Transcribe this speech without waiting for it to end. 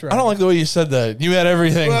I don't like the way you said that. You had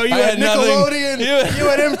everything. Well, you had Nickelodeon, you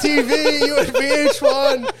had MTV, you had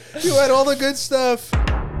VH1, you had all the good stuff.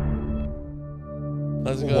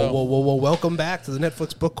 Let's go. Whoa. Welcome back to the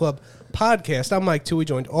Netflix Book Club podcast. I'm Mike Toohey,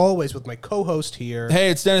 joined always with my co-host here. Hey,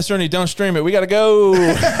 it's Dennis Rooney. Don't stream it. We got to go. We're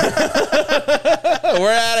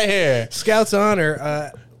out of here. Scout's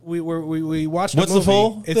Honor. We watched. What's a movie. the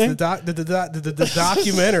full It's thing? the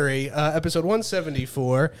documentary, episode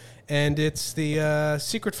 174, and it's the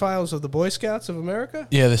Secret Files of the Boy Scouts of America.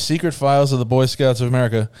 Yeah, the Secret Files of the Boy Scouts of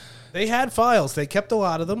America. They had files. They kept a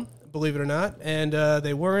lot of them, believe it or not, and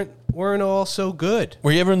they weren't all so good.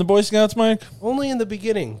 Were you ever in the Boy Scouts, Mike? Only in the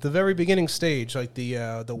beginning, the very beginning stage, like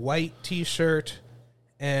the white T-shirt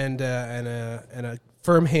and a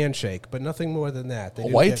firm handshake, but nothing more than that. They A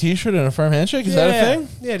white T-shirt and a firm handshake? Is that a thing?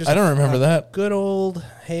 Yeah, just I don't remember that. Good old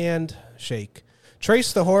handshake.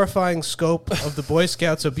 Trace the horrifying scope of the Boy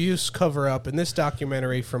Scouts abuse cover-up in this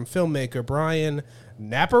documentary from filmmaker Brian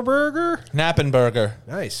Knappenberger. Knappenberger.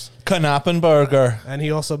 Nice. Knappenberger. And he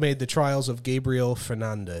also made The Trials of Gabriel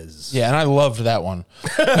Fernandez. Yeah, and I loved that one.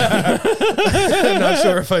 I'm not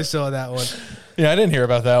sure if I saw that one. Yeah, I didn't hear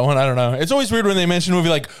about that one. I don't know. It's always weird when they mention a movie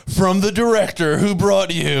like, from the director who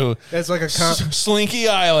brought you It's like a Slinky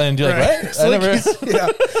Island. You're right. like, what? I never... Yeah.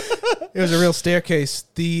 It was a real staircase.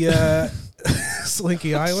 The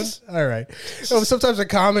Slinky Island. All right. Oh, sometimes a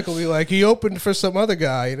comic will be like, he opened for some other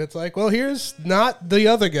guy, and it's like, well, here's not the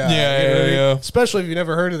other guy. Yeah, You know what I mean? yeah. Especially if you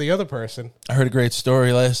never heard of the other person. I heard a great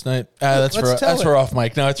story last night. That's for off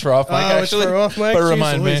mic. No, it's for off mic. Actually, it's for off mic. But Jeez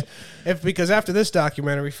remind me. Louise. Because after this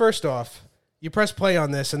documentary, first off, you press play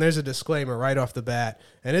on this, and there's a disclaimer right off the bat,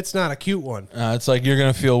 and it's not a cute one. It's like you're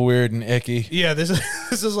gonna feel weird and icky. Yeah, this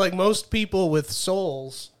is like most people with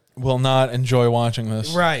souls Will not enjoy watching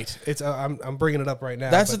this. Right. It's I'm bringing it up right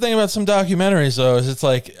now. That's the thing about some documentaries, though, is it's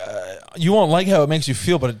like you won't like how it makes you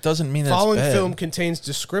feel, but it doesn't mean that following it's bad. film contains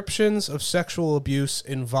descriptions of sexual abuse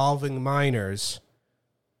involving minors,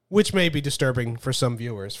 which may be disturbing for some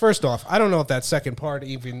viewers. First off, I don't know if that second part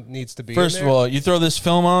even needs to be. First in of there. all, you throw this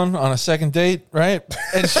film on a second date, right?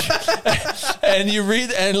 And you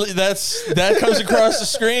read, and that comes across the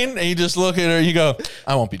screen, and you just look at her, and you go,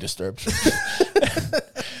 "I won't be disturbed."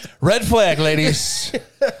 Red flag, ladies.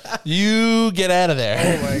 You get out of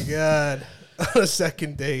there. Oh my god, on a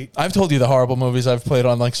second date. I've told you the horrible movies I've played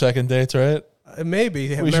on like second dates, right? Maybe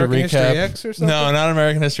We American should recap. History X or something. No, not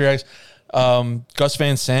American History X. Gus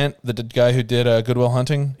Van Sant, the guy who did Good Will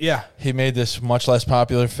Hunting. Yeah, He made this much less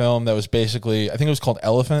popular film that was basically, I think it was called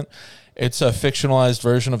Elephant. It's a fictionalized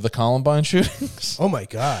version of the Columbine shootings. Oh my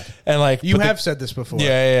god. And like You have said this before.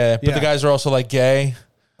 Yeah. But Yeah. the guys are also like gay.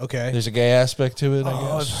 Okay. There's a gay aspect to it, I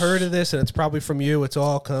Oh, guess. I've heard of this, and it's probably from you. It's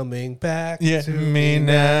all coming back to me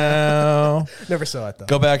now. Never saw it, though.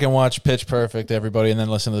 Go back and watch Pitch Perfect, everybody, and then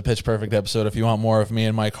listen to the Pitch Perfect episode if you want more of me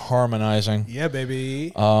and Mike harmonizing. Yeah,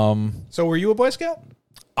 baby. So were you a Boy Scout?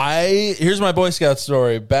 Here's my Boy Scout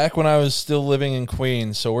story. Back when I was still living in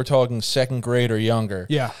Queens, so we're talking second grade or younger.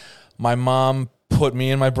 Yeah. My mom put me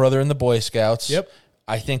and my brother in the Boy Scouts. Yep.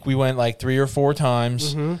 I think we went like 3 or 4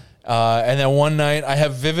 times. And then one night, I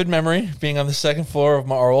have vivid memory being on the second floor of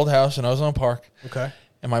our old house in Ozone Park. Okay.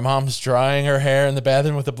 And my mom's drying her hair in the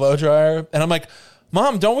bathroom with a blow dryer. And I'm like,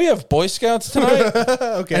 Mom, don't we have Boy Scouts tonight?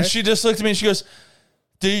 Okay. And she just looked at me and she goes,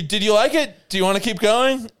 Did you like it? Do you want to keep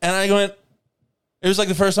going? And I went, it was like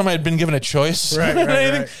the first time I had been given a choice. Right, or right,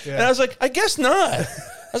 anything. right, yeah. And I was like, I guess not. I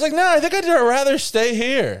was like, no, I think I'd rather stay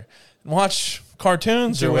here and watch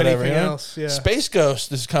cartoons Do or whatever. anything you know? else, yeah. Space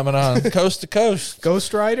Ghost is coming on, coast to coast.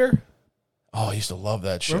 Ghost Rider? Oh, I used to love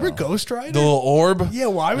that show. Remember Ghost Rider? The little orb? Yeah,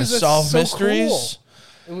 why was to that solve so mysteries. cool?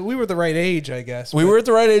 I mean, we were the right age, I guess. We but- were at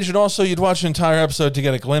the right age, and also you'd watch an entire episode to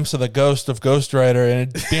get a glimpse of the ghost of Ghost Rider,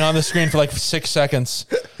 and it'd be on the screen for like 6 seconds.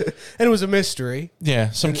 And it was a mystery.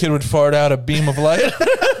 Yeah, some kid would fart out a beam of light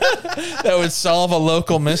that would solve a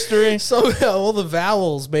local mystery. So all the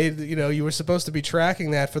vowels made, you were supposed to be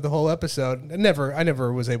tracking that for the whole episode. I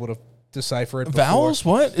never was able to decipher it before. Vowels?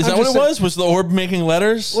 What? Is I'm that what just it was? Was the orb making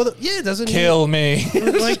letters? Well, it doesn't Kill me.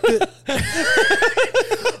 like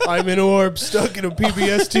I'm an orb stuck in a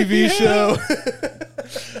PBS TV show.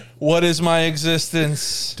 What is my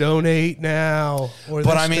existence? Donate now. Or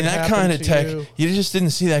But this I mean, could that happen kind of to tech, you. you just didn't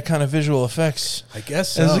see that kind of visual effects I guess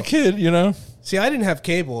so. as a kid, you know? See, I didn't have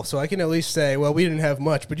cable, so I can at least say, well, we didn't have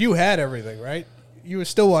much, but you had everything, right? You were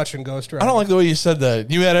still watching Ghost Rider. I don't like the way you said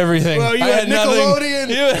that. You had everything. Well, you I had nothing. Nickelodeon,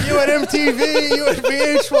 you had MTV, you had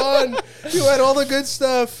VH1, You had all the good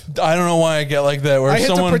stuff. I don't know why I get like that. Where I had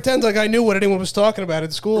someone to pretend like I knew what anyone was talking about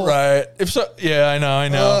at school. right? Yeah, I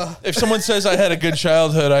know. If someone says I had a good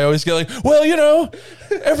childhood, I always get like, well, you know,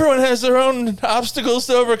 everyone has their own obstacles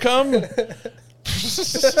to overcome.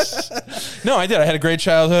 No, I did. I had a great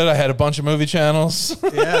childhood. I had a bunch of movie channels.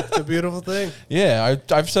 Yeah, it's a beautiful thing. Yeah,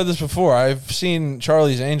 I've said this before. I've seen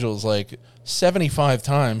Charlie's Angels like 75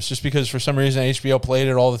 times just because for some reason HBO played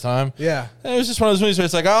it all the time. Yeah. And it was just one of those movies where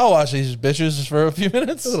it's like, I'll watch these bitches for a few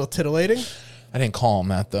minutes. A little titillating. I didn't call them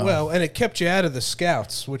that, though. Well, and it kept you out of the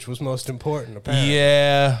Scouts, which was most important, apparently.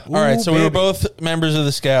 Yeah. All right, so we were both members of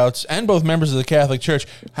the Scouts and both members of the Catholic Church.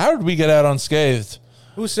 How did we get out unscathed?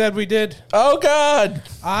 Who said we did? Oh, God.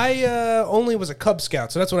 I only was a Cub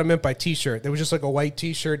Scout, so that's what I meant by T-shirt. There was just like a white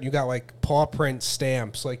T-shirt, and you got like paw print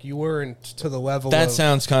stamps. Like you weren't to the level That of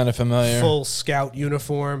sounds kind of familiar. full Scout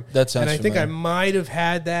uniform. That sounds And I think I familiar. might have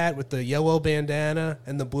had that with the yellow bandana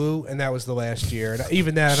and the blue, and that was the last year. And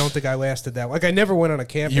even that, I don't think I lasted that. Like I never went on a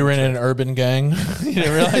camping You were in trip. an urban gang? You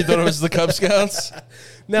didn't realize? You thought it was the Cub Scouts?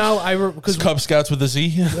 No, because Cub Scouts with a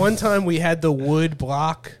Z? one time we had the wood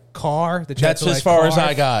block car. That you had That's to, as like, far as carve.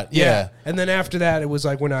 I got. Yeah. And then after that, it was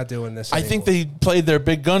like, we're not doing this I anymore. think they played their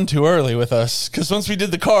big gun too early with us because once we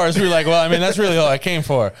did the cars, we were like, well, I mean, that's really all I came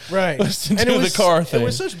for. Right. Was to And do the car thing. It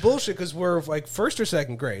was such bullshit because we're like first or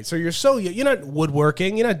second grade. So you're not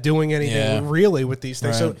woodworking. You're not doing anything Yeah. really with these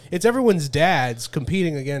things. Right. So it's everyone's dads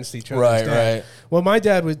competing against each other's Right, dad. right. What my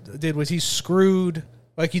dad did was he screwed,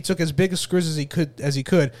 like he took as big a screws as he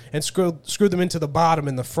could and screwed them into the bottom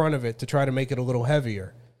and the front of it to try to make it a little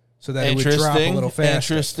heavier. So that it would drop a little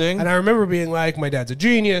faster. Interesting. And I remember being like, my dad's a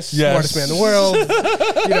genius, Yes. smartest man in the world.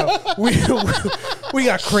 You know, we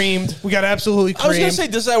got creamed. We got absolutely creamed. I was going to say,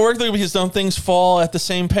 does that work though? Because don't things fall at the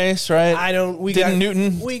same pace, right? I don't. Didn't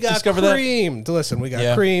Newton we got discover that? creamed. Listen, we got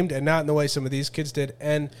Yeah. creamed, and not in the way some of these kids did.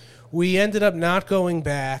 And we ended up not going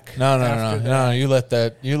back. No. after that.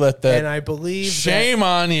 You let that. And I believe Shame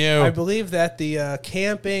on you. I believe that the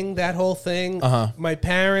camping, that whole thing. My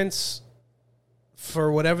parents,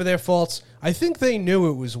 for whatever their faults, I think they knew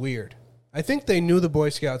it was weird. I think they knew the Boy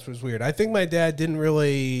Scouts was weird. I think my dad didn't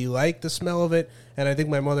really like the smell of it, and I think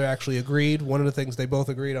my mother actually agreed. One of the things they both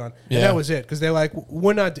agreed on, Yeah. and that was it. Because they're like,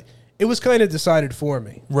 we're not. It was kind of decided for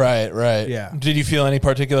me. Right. Yeah. Did you feel any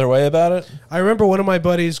particular way about it? I remember one of my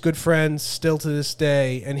buddies, good friends, still to this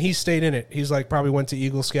day, and he stayed in it. He's like probably went to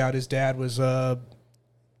Eagle Scout. His dad was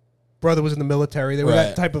brother was in the military. They were that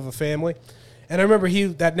Right. type of a family. And I remember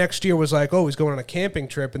that next year was like, oh, he's going on a camping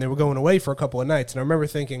trip, and they were going away for a couple of nights. And I remember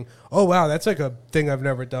thinking, oh, wow, that's like a thing I've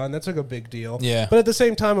never done. That's like a big deal. Yeah. But at the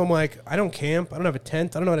same time, I'm like, I don't camp. I don't have a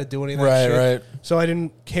tent. I don't know how to do any of that Right, shit. right. So I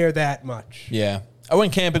didn't care that much. Yeah. I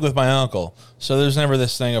went camping with my uncle, so there's never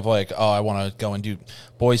this thing of like, oh, I want to go and do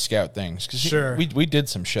Boy Scout things. 'Cause Sure. we did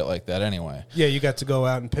some shit like that anyway. Yeah, you got to go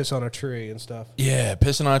out and piss on a tree and stuff. Yeah,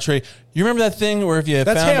 pissing on a tree. You remember that thing where if you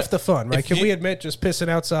That's found half the fun, right? if Can you- we admit just pissing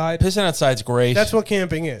outside? Pissing outside's great. That's what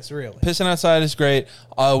camping is, really. Pissing outside is great.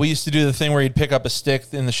 We used to do the thing where you'd pick up a stick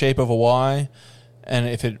in the shape of a Y, and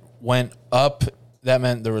if it went up, that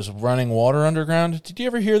meant there was running water underground. Did you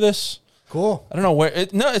ever hear this? Cool. I don't know where.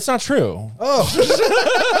 No, it's not true. Oh,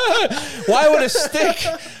 Why would a stick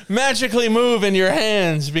magically move in your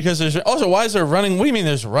hands? Because there's also why is there running? What do you mean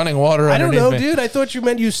there's running water? I don't underneath know, me? dude. I thought you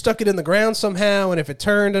meant you stuck it in the ground somehow, and if it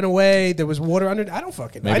turned in a way, there was water under. I don't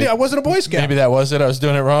fucking. Maybe- I wasn't a Boy Scout. Maybe that was it. I was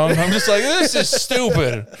doing it wrong. I'm just like, this is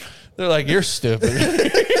stupid. They're like, you're stupid.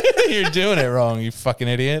 You're doing it wrong, you fucking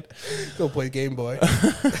idiot. Go play Game Boy.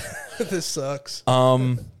 This sucks.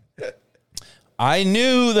 I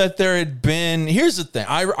knew that there had been. Here's the thing.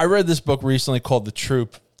 I read this book recently called The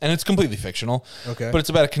Troop, and it's completely fictional. Okay. But it's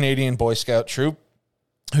about a Canadian Boy Scout troop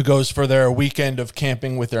who goes for their weekend of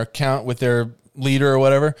camping with their leader or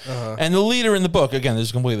whatever. And the leader in the book, again, this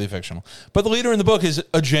is completely fictional, but the leader in the book is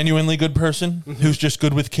a genuinely good person who's just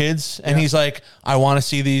good with kids. And he's like, I want to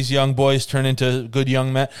see these young boys turn into good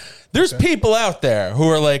young men. There's people out there who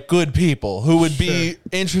are like good people who would be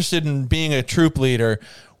interested in being a troop leader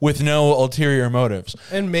with no ulterior motives.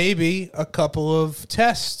 And maybe a couple of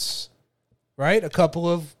tests, right? A couple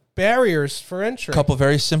of barriers for entry. A couple of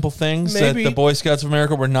very simple things Maybe- that the Boy Scouts of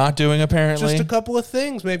America were not doing, apparently. Just a couple of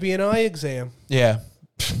things. Maybe an eye exam. Yeah.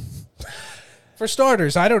 For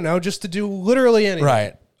starters, I don't know, just to do literally anything.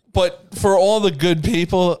 Right. But for all the good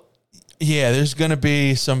people, yeah, there's going to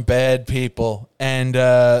be some bad people. And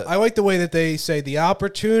I like the way that they say the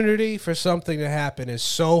opportunity for something to happen is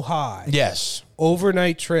so high. yes.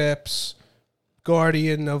 Overnight trips,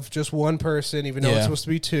 guardian of just one person, even though Yeah. it's supposed to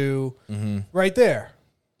be two. Right there.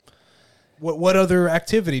 What other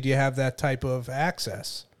activity do you have that type of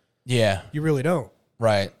access? Yeah. You really don't.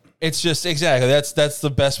 Right. It's just exactly that's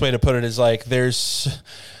the best way to put it. Is like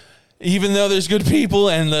even though there's good people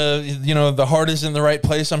and the heart is in the right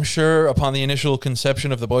place, I'm sure upon the initial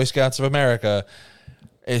conception of the Boy Scouts of America,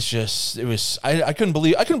 I couldn't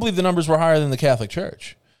believe the numbers were higher than the Catholic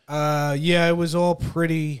Church. Yeah, it was all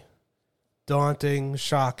pretty daunting,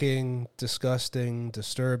 shocking, disgusting,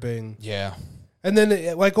 disturbing. Yeah. And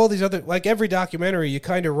then, like all these other, like every documentary, you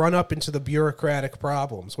kind of run up into the bureaucratic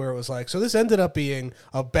problems where it was like, so this ended up being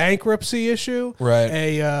a bankruptcy issue.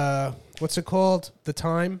 Right. What's it called? The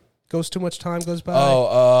time? Too much time goes by.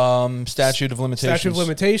 Statute of limitations. Statute of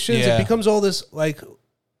limitations. Yeah. It becomes all this, like,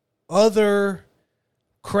 other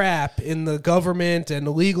crap in the government and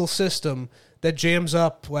the legal system that jams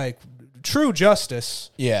up, like, true justice.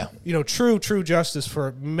 Yeah. True justice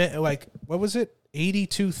for, like, what was it?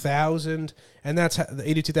 82,000, and that's the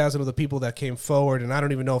 82,000 of the people that came forward, and I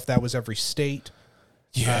don't even know if that was every state.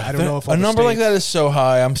 Yeah, I don't know if a number like that is so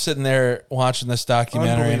high. I'm sitting there watching this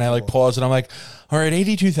documentary, and I like pause, and I'm like, all right,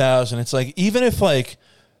 82,000. It's like, even if like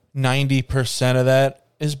 90% of that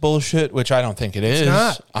is bullshit, which I don't think it is. It's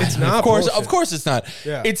not. Of course, it's not.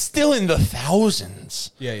 Yeah. It's still in the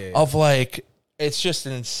thousands. Yeah. Of like. It's just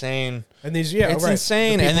insane. And these, it's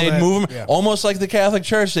insane. And they'd move them almost like the Catholic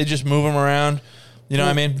Church. They just move them around. You know what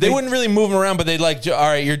I mean? They wouldn't really move them around, but they'd like, all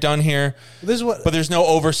right, you're done here. But there's no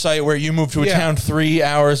oversight where you move to a town 3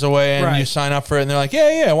 hours away and you sign up for it. And they're like,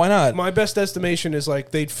 yeah, why not? My best estimation is like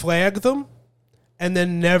they'd flag them and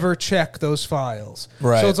then never check those files.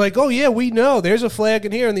 Right. So it's like, oh, yeah, we know there's a flag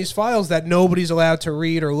in here in these files that nobody's allowed to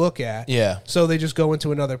read or look at. Yeah. So they just go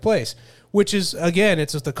into another place. Which is, again,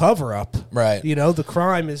 it's just the cover-up. Right. The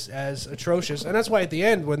crime is as atrocious. And that's why at the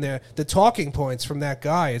end, when the talking points from that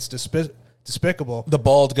guy, it's despicable. The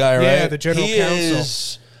bald guy, right? Yeah, the general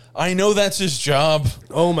counsel. I know that's his job.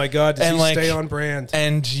 Oh, my God. Does he stay on brand?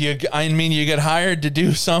 And you get hired to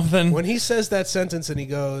do something. When he says that sentence and he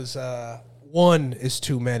goes, one is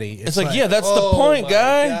too many. It's like, yeah, that's the point,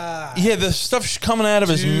 guy. God. Yeah, the stuff's coming out of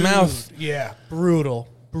his mouth. Yeah, brutal.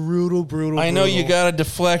 I know you gotta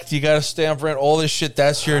deflect, you gotta stay on brand, all this shit.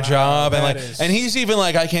 That's your job, and and he's even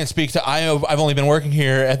like, I can't speak to. I've only been working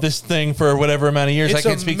here at this thing for whatever amount of years. I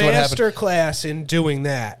can't speak to what happened. It's a master class in doing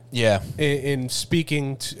that. Yeah, in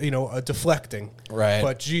speaking, to, deflecting. Right.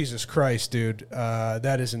 But Jesus Christ, dude,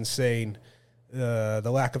 that is insane. The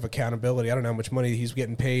lack of accountability. I don't know how much money he's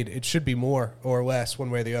getting paid. It should be more or less, one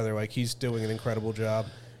way or the other. Like, he's doing an incredible job.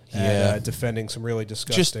 And defending some really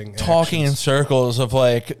disgusting just talking actions. in circles of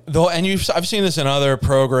like, though, and I've seen this in other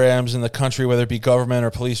programs in the country, whether it be government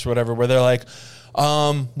or police or whatever, where they're like,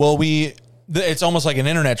 it's almost like an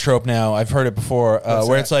internet trope now. I've heard it before,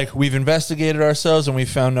 where it's like, we've investigated ourselves and we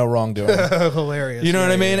found no wrongdoing. Hilarious. You know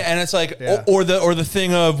what I mean? Yeah. And it's like, or the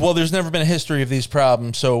thing of, well, there's never been a history of these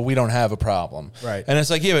problems, so we don't have a problem. Right. And it's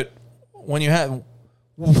like, yeah, but when you have...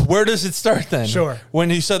 Where does it start then? Sure.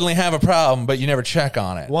 When you suddenly have a problem, but you never check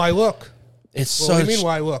on it. Why look? It's what do you mean,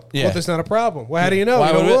 why look? Yeah. Well, there's not a problem. Well, how do you know? Why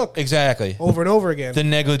You don't look. Exactly. Over and over again. The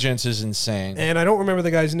negligence is insane. And I don't remember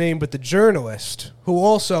the guy's name, but the journalist who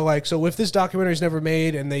also, like, so if this documentary is never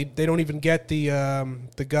made and they don't even get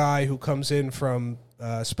the guy who comes in from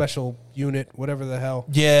special unit, whatever the hell.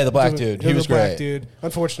 Yeah, the black dude. He was great. Black dude.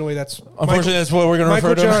 Unfortunately, that's what we're going to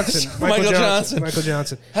refer to him. Michael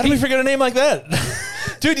Johnson. How do we forget a name like that?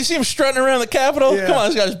 Dude, you see him strutting around the Capitol? Yeah. Come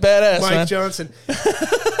on, this guy's badass, Mike Johnson.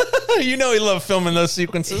 You know he loved filming those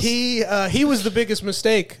sequences. He was the biggest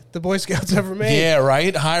mistake the Boy Scouts ever made. Yeah,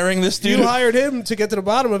 right? Hiring this dude. You hired him to get to the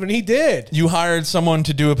bottom of it, and he did. You hired someone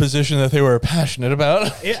to do a position that they were passionate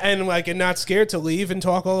about. Yeah, and not scared to leave and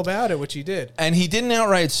talk all about it, which he did. And he didn't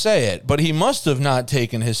outright say it, but he must have not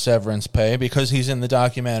taken his severance pay because he's in the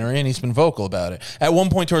documentary and he's been vocal about it. At one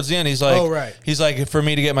point towards the end, he's like, oh, right. He's like, for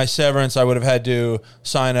me to get my severance, I would have had to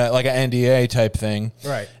sign an NDA type thing.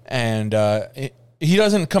 Right. And he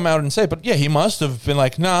doesn't come out and say it, but yeah, he must have been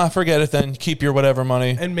like, nah, forget it then. Keep your whatever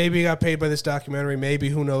money. And maybe he got paid by this documentary, maybe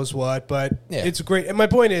who knows what, but it's great. And my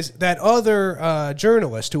point is, that other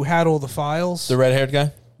journalist who had all the files. The red-haired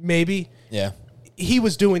guy? Maybe. Yeah. He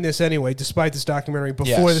was doing this anyway, despite this documentary.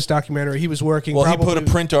 Before this documentary, he was working. Well, he put a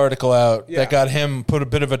print article out that got him, put a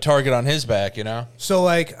bit of a target on his back, you know? So,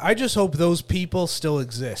 like, I just hope those people still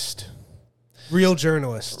exist. Real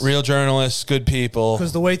journalists. Real journalists, good people.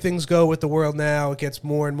 Because the way things go with the world now, it gets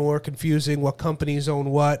more and more confusing. What companies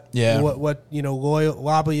own what? Yeah. What loyal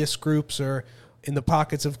lobbyist groups are in the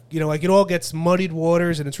pockets of, like, it all gets muddied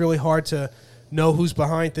waters, and it's really hard to know who's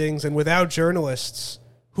behind things. And without journalists,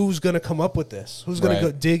 who's going to come up with this? Who's going to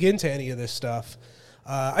go dig into any of this stuff?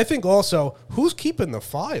 I think also, who's keeping the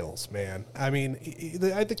files, man? I mean,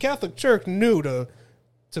 the Catholic Church knew to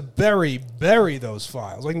to bury those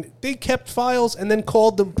files. Like, they kept files and then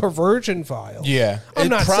called them perversion files. Yeah. I'm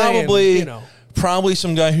not probably, saying, you know. Probably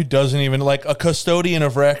some guy who doesn't even, like, a custodian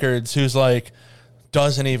of records who's, like,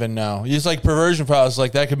 doesn't even know. He's like, perversion files,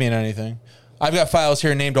 like, that could mean anything. I've got files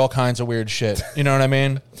here named all kinds of weird shit. You know what I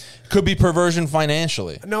mean? Could be perversion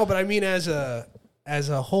financially. No, but I mean as a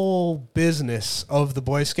whole business of the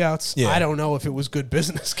Boy Scouts, Yeah. I don't know if it was good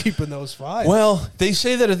business keeping those files. Well, they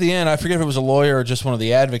say that at the end, I forget if it was a lawyer or just one of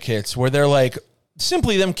the advocates, where they're like,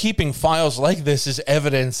 simply them keeping files like this is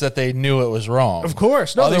evidence that they knew it was wrong. Of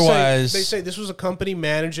course. No, otherwise, they say this was a company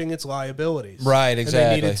managing its liabilities. Right, exactly.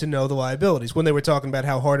 And they needed to know the liabilities when they were talking about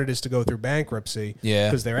how hard it is to go through bankruptcy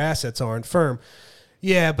because their assets aren't firm.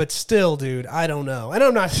 Yeah, but still, dude, I don't know. And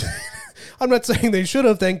I'm not I'm not saying they should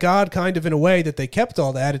have, thank God, kind of in a way that they kept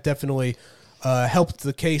all that. It definitely helped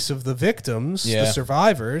the case of the victims, the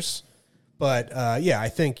survivors. But, I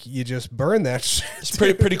think you just burn that shit. It's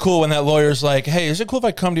pretty cool when that lawyer's like, hey, is it cool if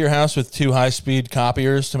I come to your house with 2 high-speed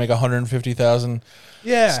copiers to make 150,000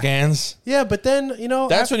 scans? Yeah, but then, you know...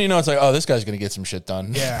 That's when you know it's like, oh, this guy's going to get some shit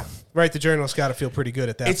done. Yeah. Right, the journalist got to feel pretty good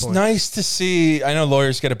at that point. It's nice to see... I know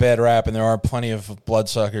lawyers get a bad rap, and there are plenty of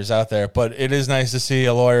bloodsuckers out there, but it is nice to see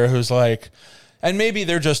a lawyer who's like... And maybe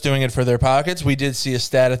they're just doing it for their pockets. We did see a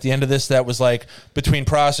stat at the end of this that was like between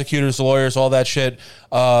prosecutors, lawyers, all that shit.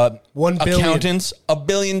 $1 billion. Accountants, $1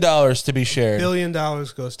 billion to be shared. $1 billion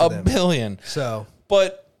goes to them. $1 billion. So,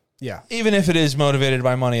 but yeah, even if it is motivated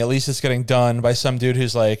by money, at least it's getting done by some dude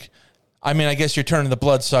who's like, I mean, I guess you're turning the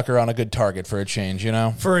bloodsucker on a good target for a change, you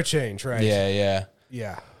know? For a change, right? Yeah,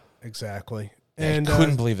 exactly. And I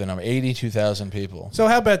couldn't believe the number, 82,000 people. So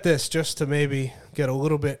how about this, just to maybe get a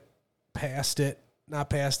little bit not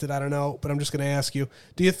past it, I don't know, but I'm just going to ask you,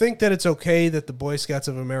 do you think that it's okay that the Boy Scouts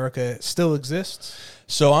of America still exists?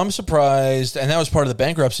 So I'm surprised, and that was part of the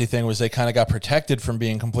bankruptcy thing, was they kind of got protected from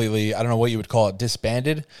being completely, I don't know what you would call it,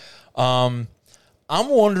 disbanded. I'm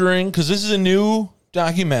wondering, because this is a new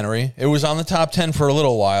documentary. It was on the top 10 for a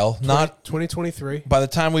little while. Not 2023. By the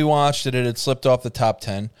time we watched it, it had slipped off the top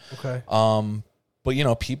 10. Okay. But, you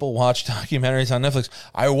know, people watch documentaries on Netflix.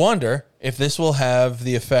 I wonder if this will have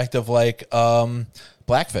the effect of, like,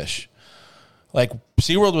 Blackfish. Like,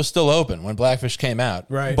 SeaWorld was still open when Blackfish came out.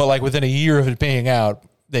 Right. But, like, within a year of it being out,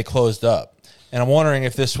 they closed up. And I'm wondering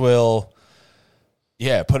if this will,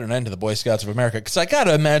 put an end to the Boy Scouts of America. Because I got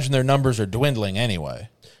to imagine their numbers are dwindling anyway.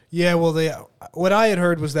 Yeah, well, what I had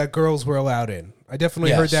heard was that girls were allowed in. I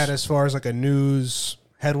definitely heard that as far as, like, a news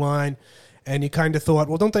headline. And you kind of thought,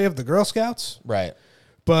 well, don't they have the Girl Scouts? Right.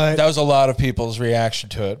 But that was a lot of people's reaction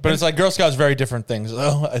to it. But it's like Girl Scouts, very different things,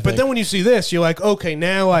 though. But then when you see this, you're like, okay,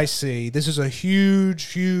 now I see. This is a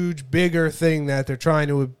huge, bigger thing that they're trying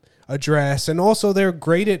to address. And also, they're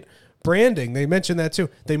great at branding. They mentioned that, too.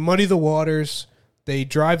 They muddy the waters. They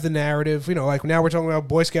drive the narrative. You know, like now we're talking about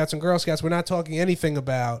Boy Scouts and Girl Scouts. We're not talking anything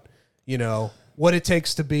about, you know, what it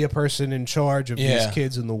takes to be a person in charge of these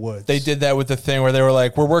kids in the woods. They did that with the thing where they were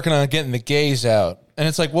like, we're working on getting the gays out. And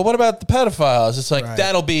it's like, well, what about the pedophiles? It's like,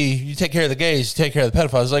 that'll be, you take care of the gays, you take care of the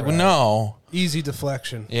pedophiles. It's like, well, no. Easy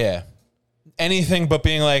deflection. Yeah. Anything but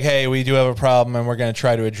being like, hey, we do have a problem and we're going to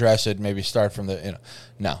try to address it. Maybe start from the,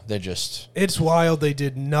 no, they're just. It's wild. They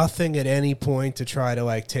did nothing at any point to try to,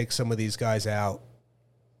 like, take some of these guys out,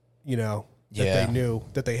 you know. That they knew,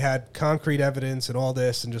 that they had concrete evidence and all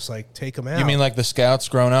this, and just like take them out. You mean like the scouts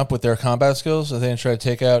grown up with their combat skills? That they didn't try to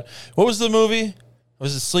take out. What was the movie?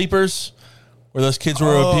 Was it Sleepers? Where those kids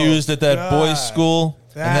were abused at that boys' school,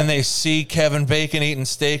 and then they see Kevin Bacon eating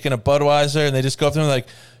steak in a Budweiser, and they just go up to him like,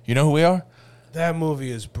 you know who we are? That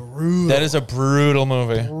movie is brutal. That is a brutal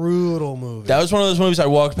movie. Brutal movie. That was one of those movies I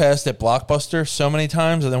walked past at Blockbuster so many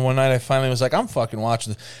times, and then one night I finally was like, I'm fucking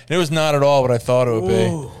watching this. And it was not at all what I thought it would be.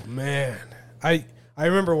 Oh, man. I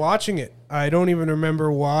remember watching it. I don't even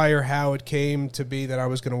remember why or how it came to be that I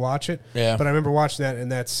was going to watch it. Yeah. But I remember watching that,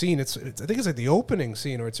 and that scene, I think it's like the opening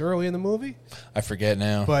scene, or it's early in the movie. I forget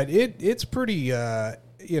now. But it's pretty,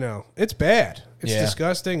 it's bad. It's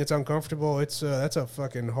disgusting. It's uncomfortable. That's a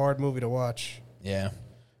fucking hard movie to watch. Yeah.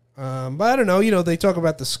 But I don't know. They talk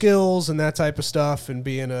about the skills and that type of stuff, and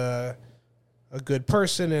being a good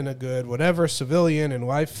person and a good whatever, civilian and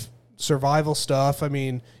life survival stuff. I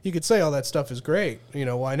mean, you could say all that stuff is great.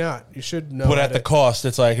 Why not? You should know. But at the cost,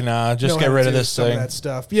 it's like, nah, just get rid of this thing. That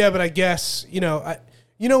stuff. Yeah, but I guess, you know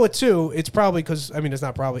what, too? It's probably because, it's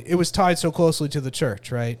not probably. It was tied so closely to the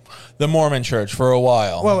church, right? The Mormon church for a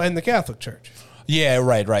while. Well, and the Catholic Church. Yeah,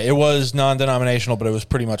 right. It was non-denominational, but it was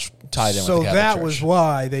pretty much tied in with the Catholic Church. So that was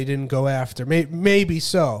why they didn't go after. Maybe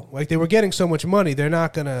so. Like, they were getting so much money, they're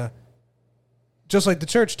not going to just like the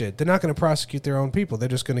church did. They're not going to prosecute their own people. They're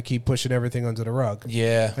just going to keep pushing everything under the rug.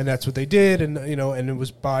 Yeah. And that's what they did. And, and it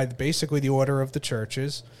was by basically the order of the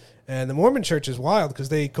churches. And the Mormon church is wild because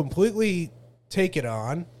they completely take it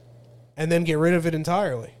on and then get rid of it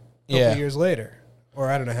entirely a couple years later. Or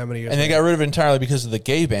I don't know how many years. And they got rid of it entirely because of the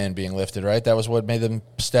gay ban being lifted, right? That was what made them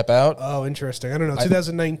step out? Oh, interesting. I don't know.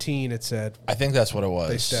 2019, it said. I think that's what it was.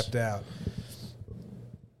 They stepped out.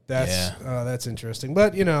 That's interesting.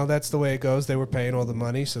 But, that's the way it goes. They were paying all the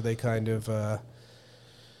money, so they kind of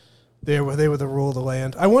they were the rule of the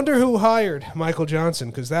land. I wonder who hired Michael Johnson,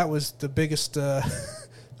 because that was the biggest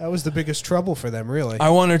trouble for them, really. I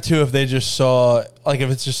wonder too if they just saw, like, if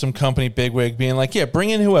it's just some company bigwig being like, yeah, bring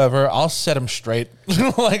in whoever, I'll set them straight.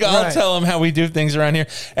 I'll tell them how we do things around here.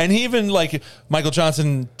 And he even, like, Michael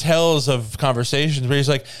Johnson tells of conversations where he's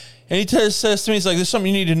like, and he says to me, he's like, there's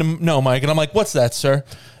something you need to know, Mike. And I'm like, what's that, sir?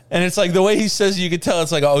 And it's like the way he says, you could tell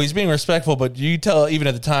it's like, oh, he's being respectful, but you tell even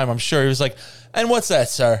at the time, I'm sure he was like, and what's that,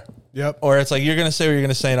 sir? Yep. Or it's like, you're going to say what you're going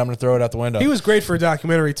to say, and I'm going to throw it out the window. He was great for a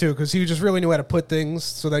documentary, too, because he just really knew how to put things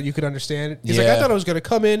so that you could understand it. He's like, I thought I was going to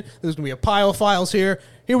come in, there's going to be a pile of files here.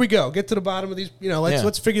 Here we go. Get to the bottom of these,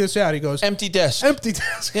 let's figure this out. He goes, empty desk. Empty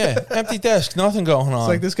desk. Yeah, empty desk. Nothing going on. It's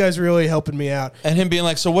like, this guy's really helping me out. And him being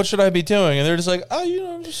like, so what should I be doing? And they're just like,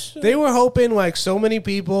 oh, just... They were hoping, like so many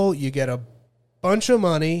people, you get a bunch of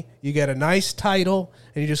money, you get a nice title,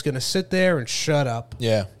 and you're just going to sit there and shut up.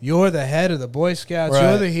 Yeah. You're the head of the Boy Scouts. Right.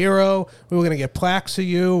 You're the hero. We're going to get plaques of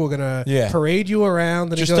you. We're going to parade you around.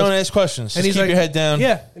 And just don't ask questions. And just keep your head down.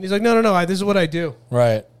 Yeah. And he's like, no, this is what I do.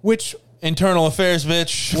 Right. Which... Internal affairs,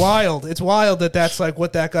 bitch. Wild. It's wild that's like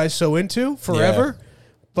what that guy's so into forever. Yeah.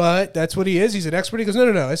 But that's what he is. He's an expert. He goes,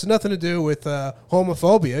 no. It's nothing to do with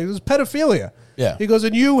homophobia. It was pedophilia. Yeah. He goes,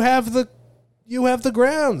 and you have the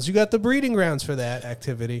grounds. You got the breeding grounds for that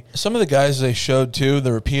activity. Some of the guys they showed, too,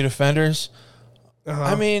 the repeat offenders,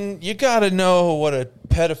 I mean, you got to know what a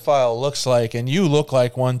pedophile looks like, and you look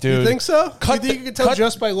like one, dude. You think so? You think you can tell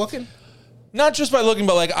just by looking? Not just by looking,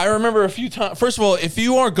 but like I remember a few times. First of all, if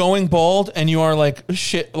you are going bald and you are like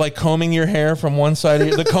combing your hair from one side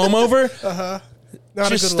of the comb over,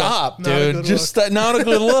 just stop, dude. Not a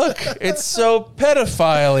good look. It's so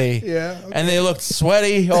pedophile-y. Yeah. Okay. And they looked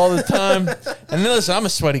sweaty all the time. And listen, I'm a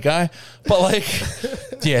sweaty guy, but like,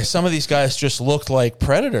 yeah, some of these guys just looked like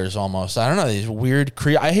predators almost. I don't know, these weird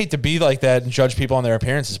I hate to be like that and judge people on their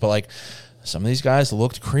appearances, but like some of these guys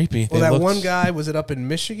looked creepy. Well, one guy, was it up in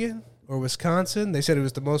Michigan? Or Wisconsin? They said he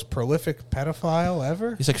was the most prolific pedophile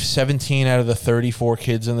ever. He's like 17 out of the 34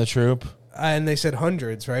 kids in the troop. And they said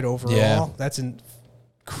hundreds, right, overall. Yeah. That's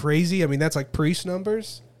crazy. I mean, that's like priest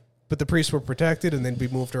numbers. But the priests were protected and then be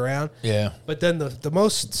moved around. Yeah. But then the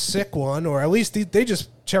most sick one, or at least they just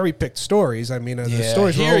cherry-picked stories. I mean, the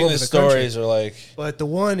stories were all over the stories country. Are like... But the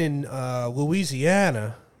one in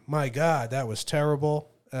Louisiana, my God, that was terrible.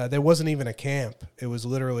 There wasn't even a camp. It was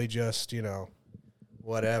literally just,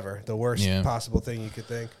 whatever, the worst possible thing you could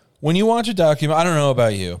think. When you watch a document, I don't know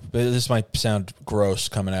about you, but this might sound gross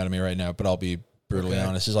coming out of me right now, but I'll be brutally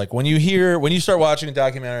honest. Is like when you start watching a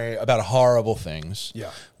documentary about horrible things,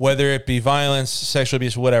 whether it be violence, sexual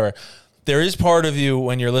abuse, whatever, there is part of you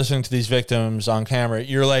when you're listening to these victims on camera,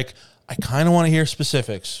 you're like, I kind of want to hear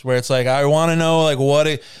specifics, where it's like, I want to know like what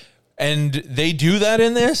it... And they do that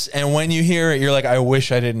in this, and when you hear it, you're like, I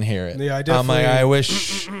wish I didn't hear it. Yeah, I definitely... I'm like, I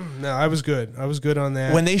wish... No, I was good. I was good on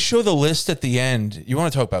that. When they show the list at the end, you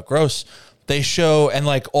want to talk about gross, they show, and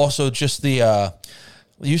like also just the...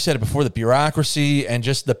 you said it before, the bureaucracy and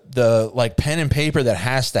just the like pen and paper that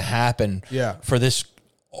has to happen for this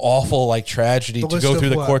awful like tragedy to go through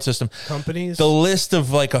the court system. Companies? The list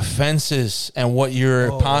of like offenses and what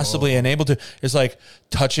you're possibly enabled to is like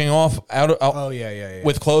touching off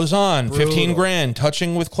with clothes on, brutal. 15 grand,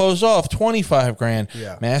 touching with clothes off, 25 grand,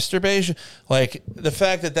 masturbation. Like the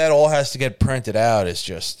fact that all has to get printed out is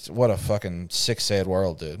just what a fucking sick, sad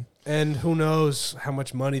world, dude. And who knows how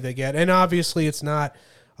much money they get. And obviously it's not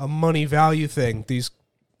a money value thing. The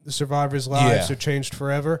survivors' lives are changed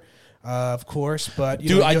forever. Of course, but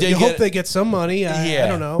you hope they get some money. I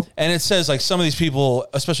don't know. And it says like some of these people,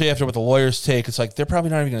 especially after what the lawyers take, it's like they're probably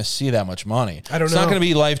not even going to see that much money. I don't know. It's not going to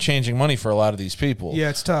be life-changing money for a lot of these people. Yeah,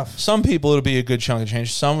 it's tough. Some people it'll be a good chunk of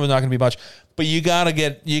change. Some of it's not going to be much. But you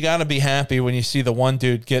gotta be happy when you see the one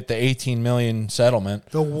dude get the $18 million settlement.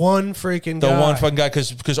 The one freaking guy. The one fucking guy,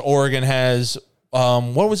 because Oregon has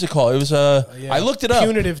What was it called? It was I looked it up.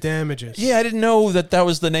 Punitive damages. Yeah, I didn't know that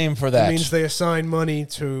was the name for that. It means they assign money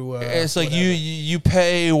to. It's like you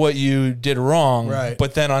pay what you did wrong, right?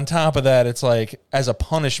 But then on top of that, it's like as a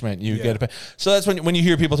punishment you get to pay. So that's when you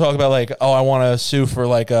hear people talk about like, oh, I want to sue for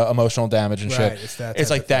like emotional damage and shit. It's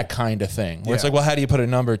like that kind of thing where it's like, well, how do you put a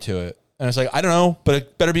number to it? And it's like, I don't know, but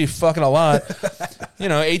it better be fucking a lot.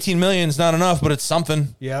 18 million is not enough, but it's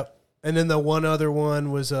something. Yep. And then the one other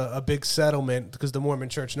one was a big settlement because the Mormon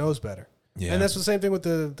Church knows better. Yeah. And that's the same thing with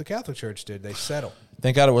the Catholic Church did. They settled.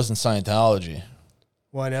 Thank God it wasn't Scientology.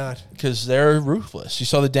 Why not? Because they're ruthless. You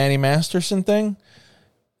saw the Danny Masterson thing?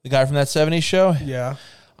 The guy from that 70s show? Yeah.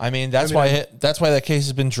 I mean, that's why that case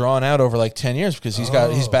has been drawn out over like 10 years because he's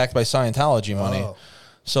backed by Scientology money. Oh.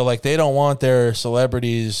 So like they don't want their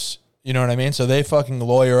celebrities, you know what I mean? So they fucking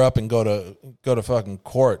lawyer up and go to fucking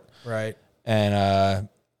court. Right. And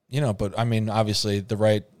but I mean, obviously the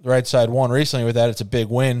right side won recently with that. It's a big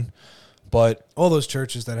win. But all those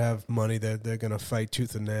churches that have money, they're going to fight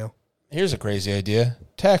tooth and nail. Here's a crazy idea.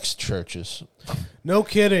 Tax churches. No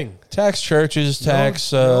kidding. Tax churches,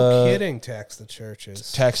 no kidding, tax the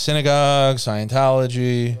churches. Tax synagogues,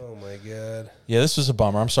 Scientology. Oh, my God. Yeah, this was a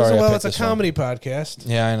bummer. I'm sorry. Well, it's a comedy podcast.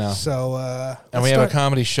 Yeah, I know. So, and we have a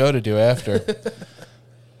comedy show to do after.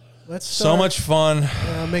 Let's so much fun.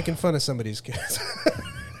 Making fun of somebody's kids.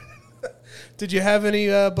 Did you have any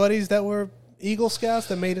buddies that were Eagle Scouts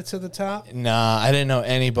that made it to the top? Nah, I didn't know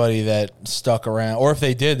anybody that stuck around. Or if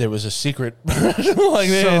they did, there was a secret. Like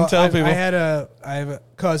they didn't tell people. I have a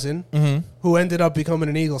cousin who ended up becoming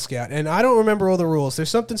an Eagle Scout. And I don't remember all the rules.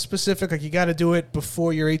 There's something specific, like you got to do it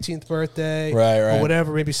before your 18th birthday. Right. Or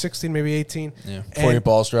whatever, maybe 16, maybe 18. Yeah, before your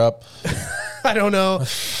balls drop. I don't know.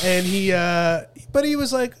 And but he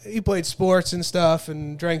was like, he played sports and stuff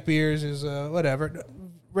and drank beers, whatever.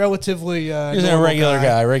 Relatively he's a regular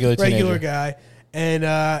guy, regular guy,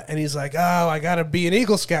 and he's like, oh, I gotta be an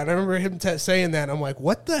Eagle Scout. And I remember him saying that, and I'm like,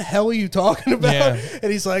 what the hell are you talking about? Yeah. And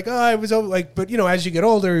he's like, oh, I was like, but as you get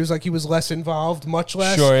older, he was less involved, much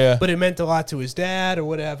less. Sure, yeah. But it meant a lot to his dad or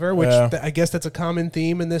whatever, which I guess that's a common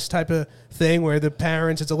theme in this type of thing where the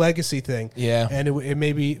parents, it's a legacy thing. Yeah, and it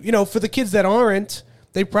may be, for the kids that aren't.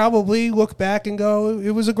 They probably look back and go, it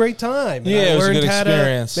was a great time. Yeah, it was a good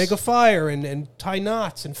experience. Make a fire and tie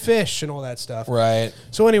knots and fish and all that stuff. Right.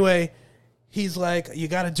 So anyway, he's like, you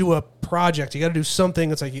got to do a project. You got to do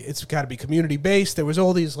something. It's like, it's got to be community-based. There was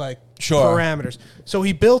all these parameters. So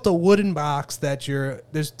he built a wooden box that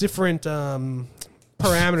there's different parameters.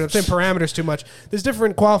 I'm saying parameters too much. There's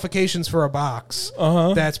different qualifications for a box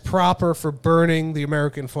that's proper for burning the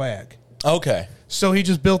American flag. Okay. So he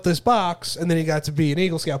just built this box, and then he got to be an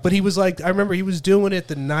Eagle Scout. But he was like, I remember he was doing it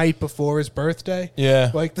the night before his birthday.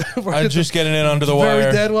 Yeah, I'm just getting in under the wire.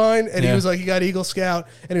 Very deadline, and he was like, he got Eagle Scout,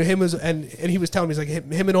 and he was telling me, he's like,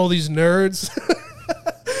 him and all these nerds.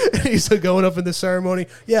 And he's like going up in the ceremony.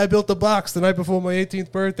 Yeah, I built the box the night before my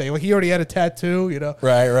 18th birthday. Like he already had a tattoo,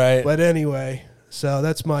 Right. But anyway. So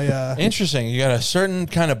that's my... Interesting. You got a certain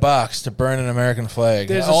kind of box to burn an American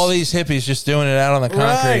flag. All these hippies just doing it out on the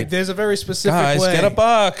concrete. Right. There's a very specific way. Guys, get a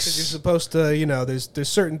box. You're supposed to, there's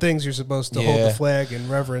certain things you're supposed to hold the flag in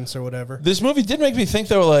reverence or whatever. This movie did make me think,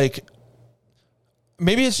 though, like,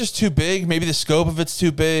 maybe it's just too big. Maybe the scope of it's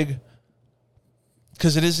too big.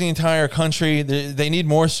 Because it is the entire country. They need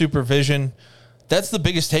more supervision. That's the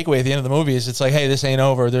biggest takeaway at the end of the movie is it's like, hey, this ain't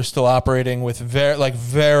over. They're still operating with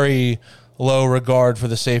very low regard for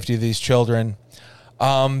the safety of these children.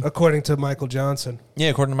 According to Michael Johnson. Yeah,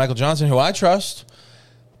 according to Michael Johnson, who I trust.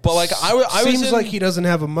 But like I seems like he doesn't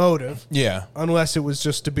have a motive. Yeah. Unless it was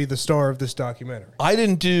just to be the star of this documentary. I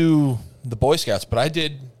didn't do the Boy Scouts, but I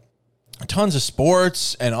did tons of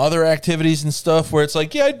sports and other activities and stuff where it's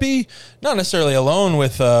like, yeah, I'd be not necessarily alone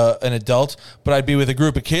with an adult, but I'd be with a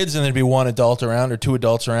group of kids and there'd be one adult around or two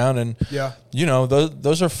adults around. And,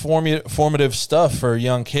 those are formative stuff for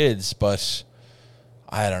young kids. But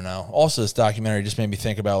I don't know. Also, this documentary just made me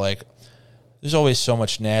think about, like, there's always so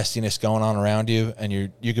much nastiness going on around you and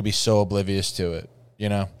you could be so oblivious to it,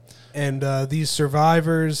 And these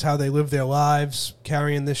survivors, how they live their lives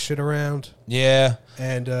carrying this shit around. Yeah.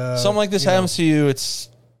 And something like this happens to you, it's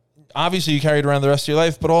obviously you carry it around the rest of your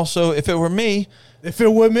life, but also if it was me,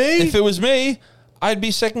 I'd be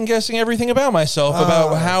second guessing everything about myself,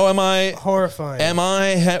 about how am I horrifying. Am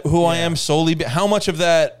I who I am solely? How much of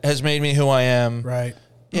that has made me who I am? Right.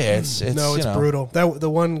 Yeah, it's brutal. The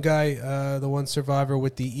one guy, the one survivor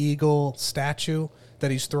with the eagle statue that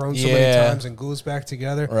he's thrown so many times and glues back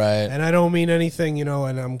together. Right. And I don't mean anything,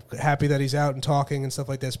 and I'm happy that he's out and talking and stuff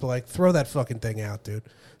like this, but like, throw that fucking thing out, dude.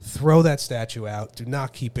 Throw that statue out. Do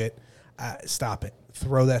not keep it. Stop it.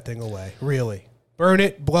 Throw that thing away. Really. burn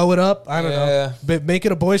it, blow it up. I don't know. Yeah. But make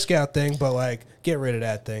it a Boy Scout thing, but like get rid of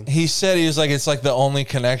that thing. He said he was like, it's like the only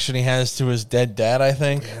connection he has to his dead dad, I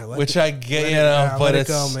think. Yeah, which I get, you know, but let it's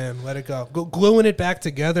it go, man. Let it go. Gluing it back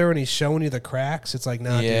together and he's showing you the cracks. It's like,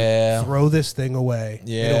 nah, Yeah. dude, throw this thing away.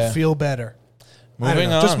 Yeah. It'll feel better. I don't moving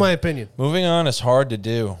know, on. just my opinion. Moving on is hard to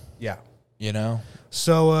do, Yeah. you know?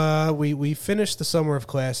 So we finished the summer of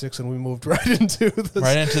classics and we moved right into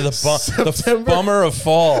the September bummer of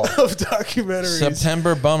fall. of documentaries.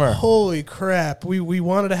 September bummer. Holy crap! We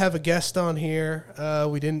wanted to have a guest on here.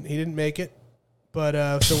 He didn't make it,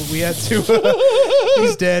 but so we had to.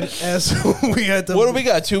 He's dead. As we had to. What do we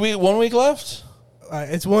got? 1 week left?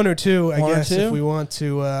 It's 1 or 2, I One or guess, two? if we want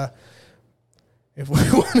to. If we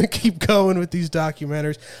want to keep going with these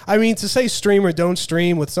documentaries, I mean, to say stream or don't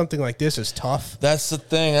stream with something like this is tough. That's the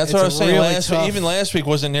thing. That's It's what I was saying really last week. tough. Even last week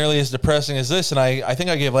wasn't nearly as depressing as this, and I think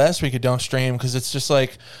I gave last week a don't stream because it's just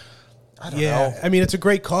like, I don't know. I mean, it's a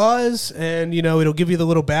great cause, and you know, it'll give you the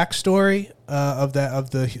little backstory of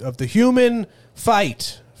the human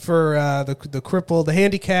fight for the crippled, the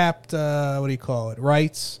handicapped. What do you call it?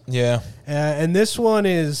 Rights. Yeah. And this one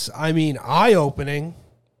is, I mean, eye-opening.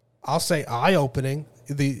 I'll say eye-opening.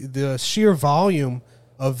 The sheer volume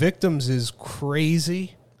of victims is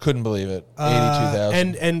crazy. Couldn't believe it.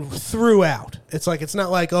 82,000. And throughout. It's like, it's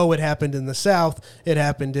not like, oh, it happened in the South. It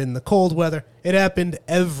happened in the cold weather. It happened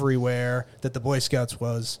everywhere that the Boy Scouts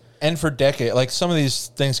was. And for decades, like some of these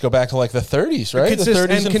things go back to like the 30s, right? The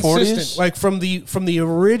 30s and 40s. Like from the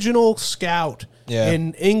original Scout Yeah.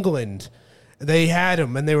 in England, they had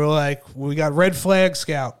them, and they were like, we got red flag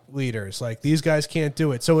Scout leaders. Like, these guys can't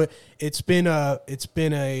do it. So it's been a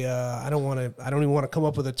I don't even want to come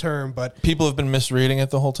up with a term, but People have been misreading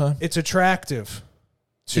it the whole time. it's attractive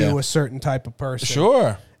to Yeah. a certain type of person.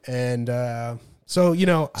 Sure. And so, you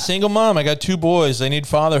know, Single mom. I got 2 boys. They need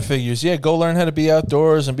father figures. Yeah, go learn how to be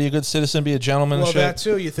outdoors and be a good citizen, be a gentleman well, and shit. that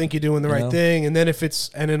too, you think you're doing the You right know? thing, and then if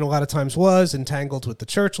it's, and then a lot of times was entangled with the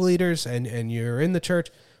church leaders, and you're in the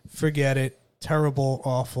church, forget it. Terrible,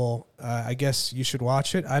 awful. I guess you should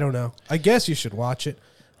watch it. I don't know. I guess you should watch it.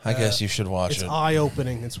 I guess you should watch It's it.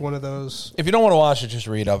 eye-opening. It's one of those. If you don't want to watch it, just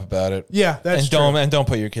read up about it. Yeah, that's and true. don't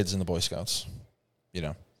put your kids in the Boy Scouts. You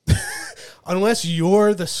know. Unless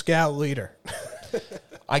you're the scout leader.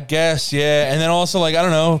 I guess, yeah. And then also, like, I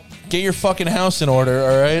don't know, get your fucking house in order,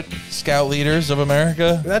 all right? Scout leaders of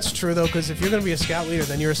America. That's true, though, because if you're going to be a scout leader,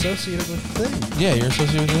 then you're associated with the thing. Yeah, you're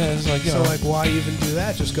associated with that. It's like, you So, know. like, why even do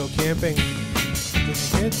that? Just go camping with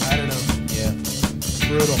your kids? I don't know. Yeah.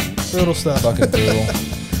 Brutal stuff. Fucking brutal.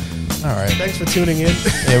 All right. Thanks for tuning in.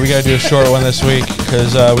 Yeah, we got to do a short one this week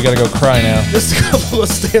because we got to go cry now. Just a couple of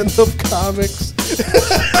stand-up comics.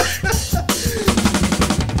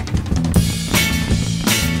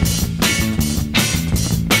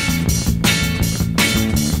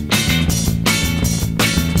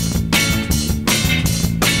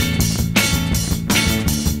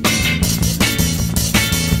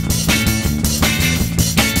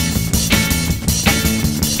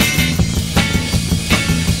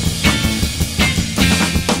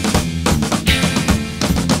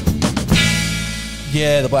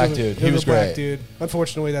 Yeah, the black dude. He was the black great. dude.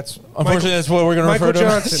 Unfortunately, that's Unfortunately, that's what we're going to refer Michael to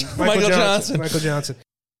him Johnson. as. Michael Johnson. Michael Johnson.